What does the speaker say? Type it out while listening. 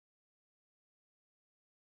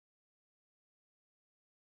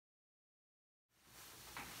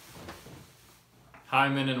Hi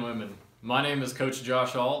men and women, my name is Coach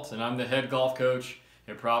Josh Alt and I'm the head golf coach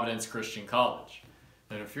at Providence Christian College.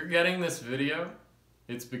 And if you're getting this video,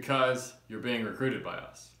 it's because you're being recruited by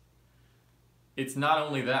us. It's not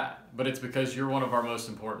only that, but it's because you're one of our most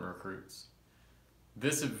important recruits.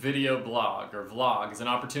 This video blog or vlog is an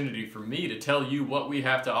opportunity for me to tell you what we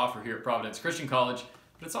have to offer here at Providence Christian College,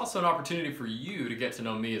 but it's also an opportunity for you to get to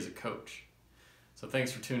know me as a coach. So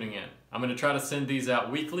thanks for tuning in. I'm going to try to send these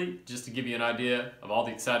out weekly just to give you an idea of all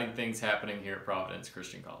the exciting things happening here at Providence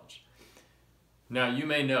Christian College. Now you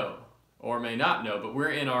may know or may not know, but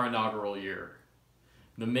we're in our inaugural year.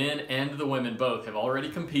 The men and the women both have already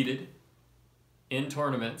competed in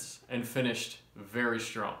tournaments and finished very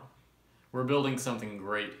strong. We're building something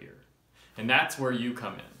great here, and that's where you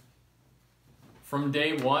come in. From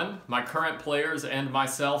day one, my current players and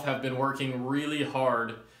myself have been working really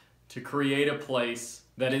hard to create a place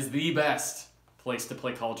that is the best place to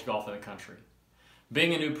play college golf in the country.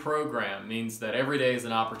 Being a new program means that every day is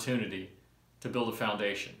an opportunity to build a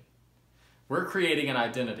foundation. We're creating an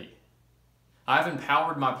identity. I've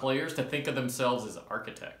empowered my players to think of themselves as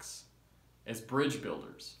architects, as bridge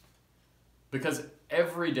builders. Because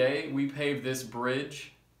every day we pave this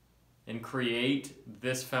bridge and create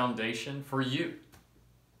this foundation for you.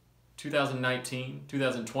 2019,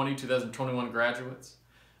 2020, 2021 graduates,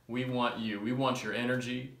 we want you. We want your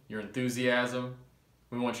energy, your enthusiasm.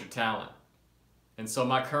 We want your talent. And so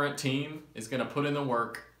my current team is going to put in the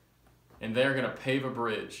work and they're going to pave a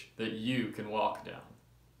bridge that you can walk down.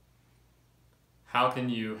 How can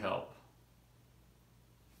you help?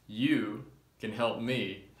 You can help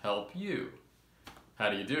me help you. How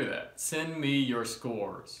do you do that? Send me your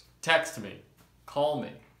scores. Text me. Call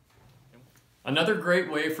me. Another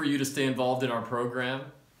great way for you to stay involved in our program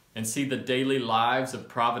and see the daily lives of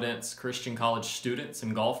Providence Christian College students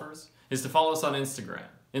and golfers is to follow us on Instagram.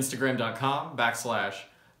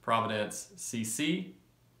 Instagram.com/ProvidenceCC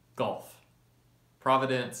Golf.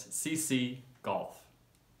 Providence CC Golf.